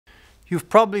You've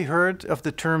probably heard of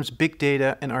the terms big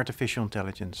data and artificial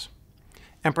intelligence.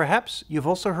 And perhaps you've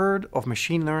also heard of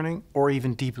machine learning or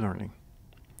even deep learning.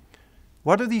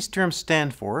 What do these terms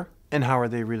stand for and how are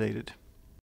they related?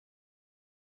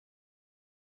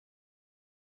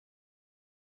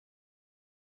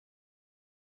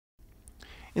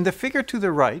 In the figure to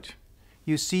the right,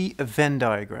 you see a Venn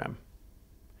diagram.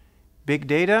 Big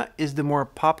data is the more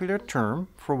popular term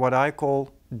for what I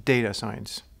call data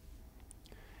science.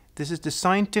 This is the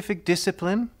scientific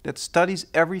discipline that studies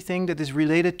everything that is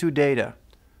related to data,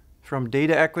 from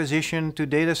data acquisition to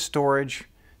data storage,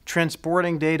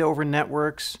 transporting data over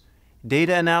networks,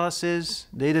 data analysis,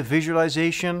 data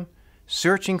visualization,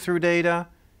 searching through data,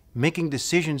 making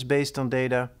decisions based on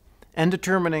data, and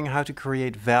determining how to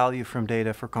create value from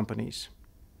data for companies.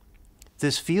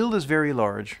 This field is very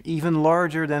large, even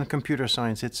larger than computer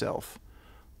science itself,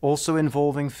 also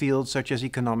involving fields such as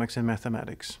economics and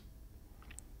mathematics.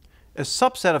 A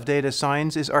subset of data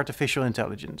science is artificial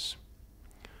intelligence.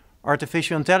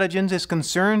 Artificial intelligence is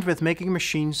concerned with making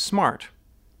machines smart.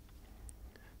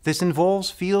 This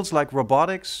involves fields like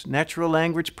robotics, natural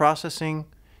language processing,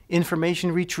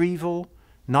 information retrieval,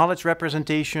 knowledge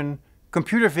representation,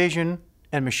 computer vision,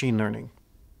 and machine learning.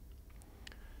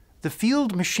 The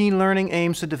field machine learning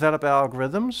aims to develop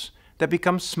algorithms that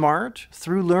become smart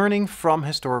through learning from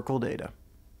historical data.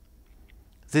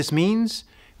 This means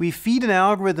we feed an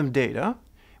algorithm data,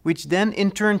 which then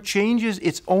in turn changes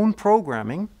its own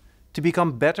programming to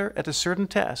become better at a certain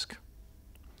task.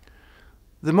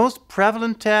 The most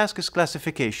prevalent task is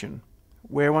classification,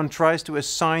 where one tries to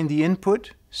assign the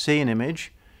input, say an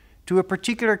image, to a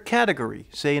particular category,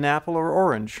 say an apple or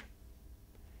orange.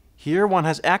 Here one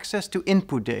has access to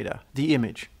input data, the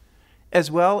image,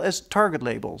 as well as target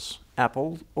labels,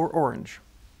 apple or orange.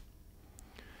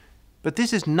 But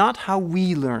this is not how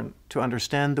we learn to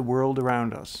understand the world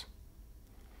around us.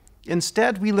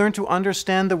 Instead, we learn to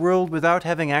understand the world without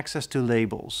having access to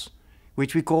labels,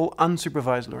 which we call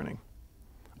unsupervised learning,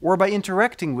 or by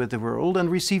interacting with the world and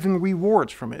receiving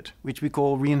rewards from it, which we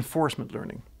call reinforcement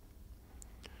learning.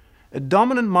 A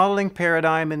dominant modeling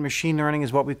paradigm in machine learning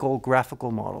is what we call graphical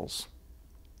models.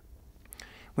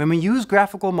 When we use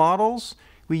graphical models,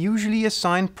 we usually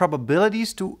assign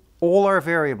probabilities to all our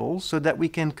variables so that we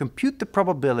can compute the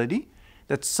probability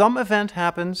that some event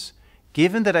happens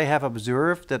given that I have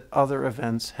observed that other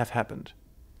events have happened.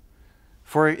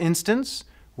 For instance,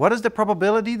 what is the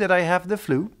probability that I have the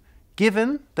flu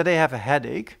given that I have a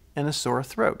headache and a sore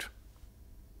throat?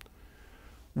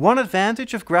 One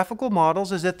advantage of graphical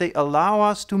models is that they allow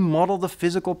us to model the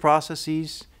physical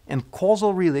processes and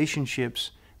causal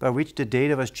relationships by which the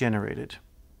data was generated.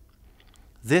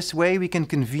 This way we can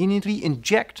conveniently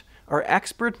inject our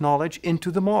expert knowledge into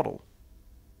the model.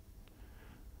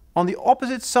 On the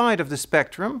opposite side of the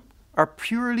spectrum are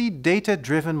purely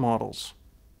data-driven models.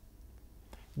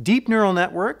 Deep neural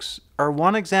networks are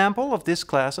one example of this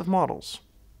class of models.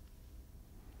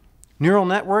 Neural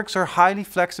networks are highly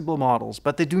flexible models,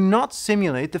 but they do not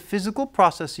simulate the physical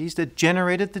processes that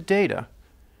generated the data.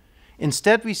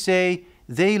 Instead, we say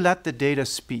they let the data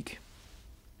speak.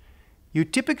 You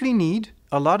typically need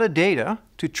a lot of data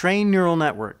to train neural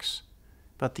networks,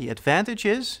 but the advantage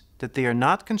is that they are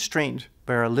not constrained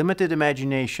by our limited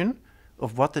imagination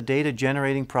of what the data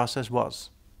generating process was.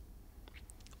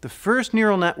 The first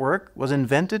neural network was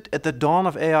invented at the dawn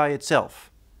of AI itself.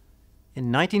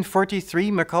 In 1943,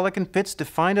 McCulloch and Pitts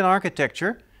defined an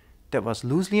architecture that was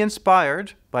loosely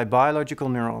inspired by biological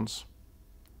neurons.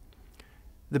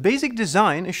 The basic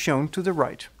design is shown to the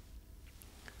right.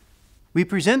 We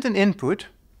present an input,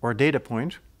 or data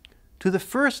point, to the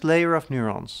first layer of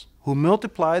neurons, who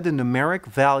multiply the numeric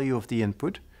value of the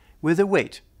input with a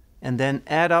weight, and then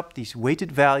add up these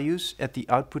weighted values at the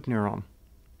output neuron.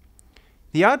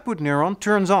 The output neuron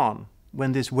turns on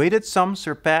when this weighted sum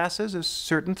surpasses a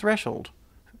certain threshold,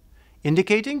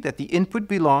 indicating that the input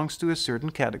belongs to a certain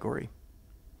category.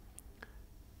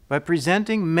 By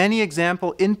presenting many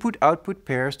example input-output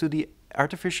pairs to the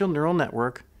artificial neural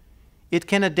network, it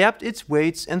can adapt its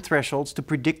weights and thresholds to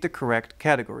predict the correct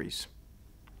categories.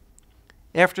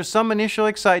 After some initial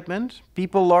excitement,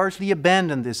 people largely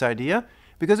abandoned this idea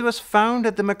because it was found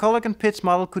that the McCulloch and Pitts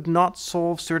model could not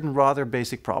solve certain rather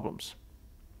basic problems.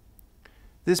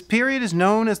 This period is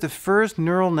known as the first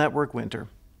neural network winter.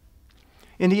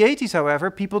 In the 80s, however,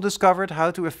 people discovered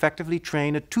how to effectively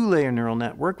train a two-layer neural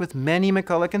network with many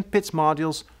McCulloch and Pitts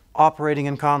modules operating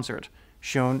in concert,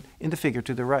 shown in the figure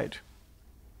to the right.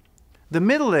 The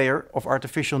middle layer of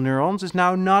artificial neurons is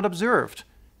now not observed,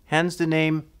 hence the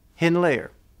name hidden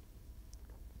layer.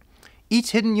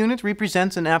 Each hidden unit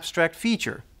represents an abstract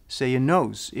feature, say a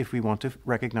nose if we want to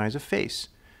recognize a face,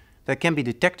 that can be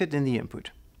detected in the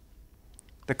input.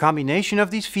 The combination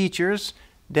of these features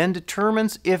then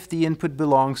determines if the input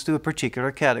belongs to a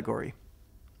particular category.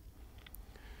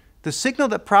 The signal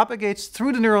that propagates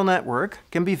through the neural network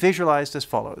can be visualized as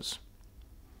follows.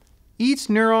 Each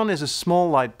neuron is a small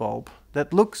light bulb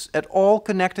that looks at all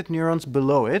connected neurons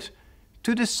below it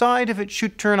to decide if it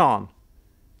should turn on,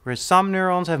 where some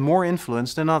neurons have more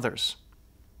influence than others.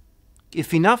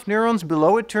 If enough neurons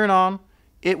below it turn on,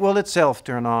 it will itself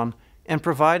turn on and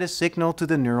provide a signal to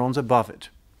the neurons above it.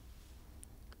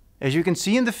 As you can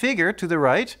see in the figure to the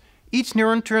right, each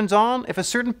neuron turns on if a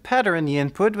certain pattern in the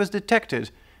input was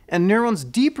detected, and neurons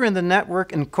deeper in the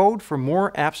network encode for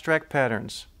more abstract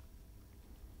patterns.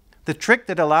 The trick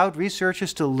that allowed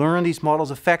researchers to learn these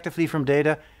models effectively from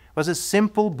data was a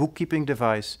simple bookkeeping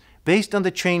device based on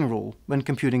the chain rule when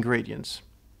computing gradients.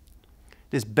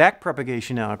 This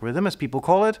backpropagation algorithm, as people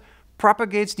call it,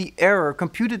 propagates the error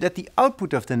computed at the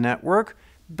output of the network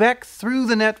back through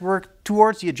the network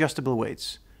towards the adjustable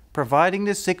weights, providing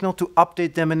the signal to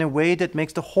update them in a way that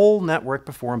makes the whole network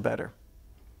perform better.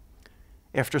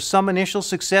 After some initial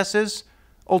successes,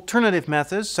 alternative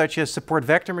methods such as support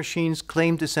vector machines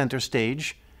claimed the center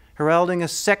stage, heralding a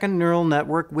second neural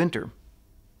network winter.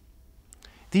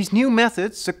 These new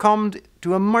methods succumbed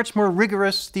to a much more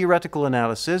rigorous theoretical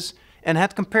analysis and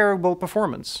had comparable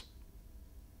performance.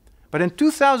 But in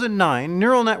 2009,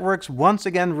 neural networks once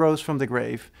again rose from the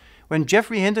grave when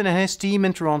Geoffrey Hinton and his team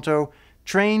in Toronto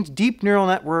trained deep neural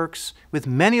networks with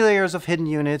many layers of hidden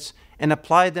units and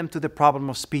applied them to the problem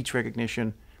of speech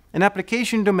recognition, an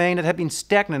application domain that had been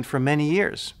stagnant for many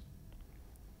years.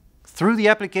 Through the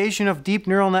application of deep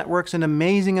neural networks, an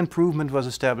amazing improvement was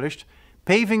established,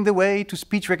 paving the way to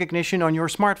speech recognition on your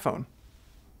smartphone.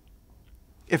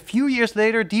 A few years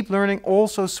later, deep learning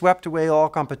also swept away all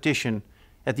competition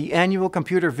at the annual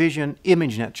Computer Vision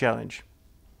ImageNet Challenge.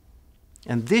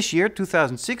 And this year,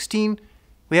 2016,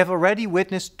 we have already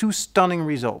witnessed two stunning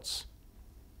results.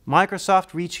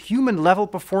 Microsoft reached human-level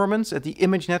performance at the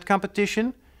ImageNet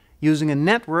competition using a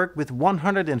network with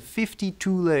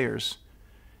 152 layers.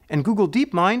 And Google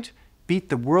DeepMind beat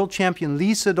the world champion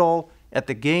Lee Sedol at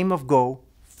the game of Go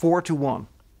 4-1.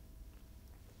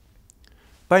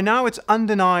 By now it's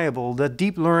undeniable that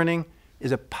deep learning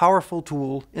is a powerful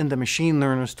tool in the machine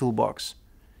learner's toolbox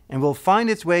and will find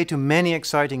its way to many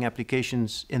exciting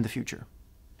applications in the future.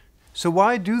 So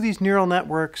why do these neural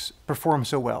networks perform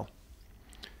so well?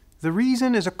 The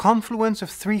reason is a confluence of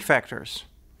three factors.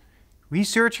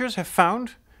 Researchers have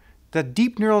found that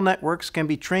deep neural networks can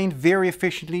be trained very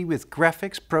efficiently with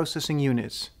graphics processing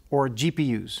units, or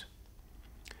GPUs.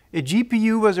 A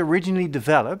GPU was originally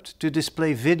developed to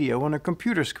display video on a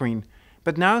computer screen,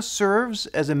 but now serves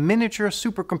as a miniature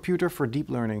supercomputer for deep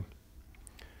learning.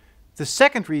 The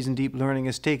second reason deep learning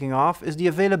is taking off is the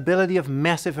availability of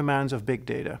massive amounts of big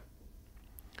data.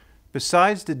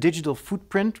 Besides the digital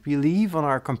footprint we leave on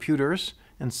our computers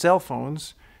and cell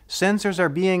phones, sensors are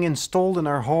being installed in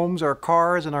our homes, our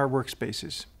cars, and our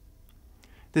workspaces.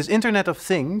 This Internet of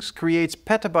Things creates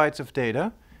petabytes of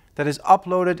data that is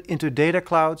uploaded into data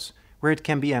clouds where it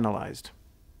can be analyzed.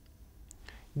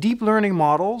 Deep learning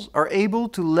models are able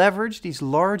to leverage these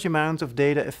large amounts of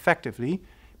data effectively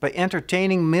by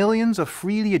entertaining millions of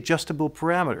freely adjustable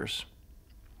parameters.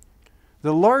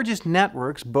 The largest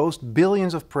networks boast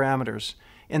billions of parameters,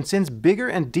 and since bigger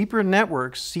and deeper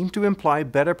networks seem to imply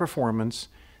better performance,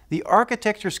 the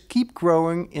architectures keep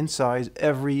growing in size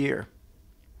every year.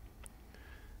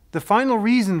 The final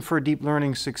reason for deep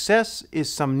learning's success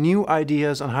is some new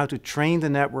ideas on how to train the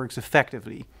networks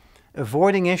effectively,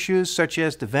 avoiding issues such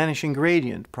as the vanishing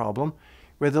gradient problem,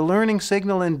 where the learning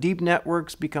signal in deep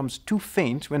networks becomes too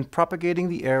faint when propagating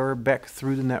the error back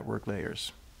through the network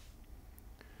layers.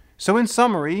 So in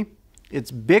summary, it's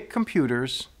big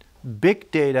computers,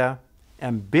 big data,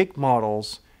 and big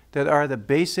models that are the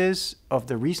basis of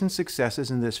the recent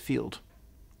successes in this field.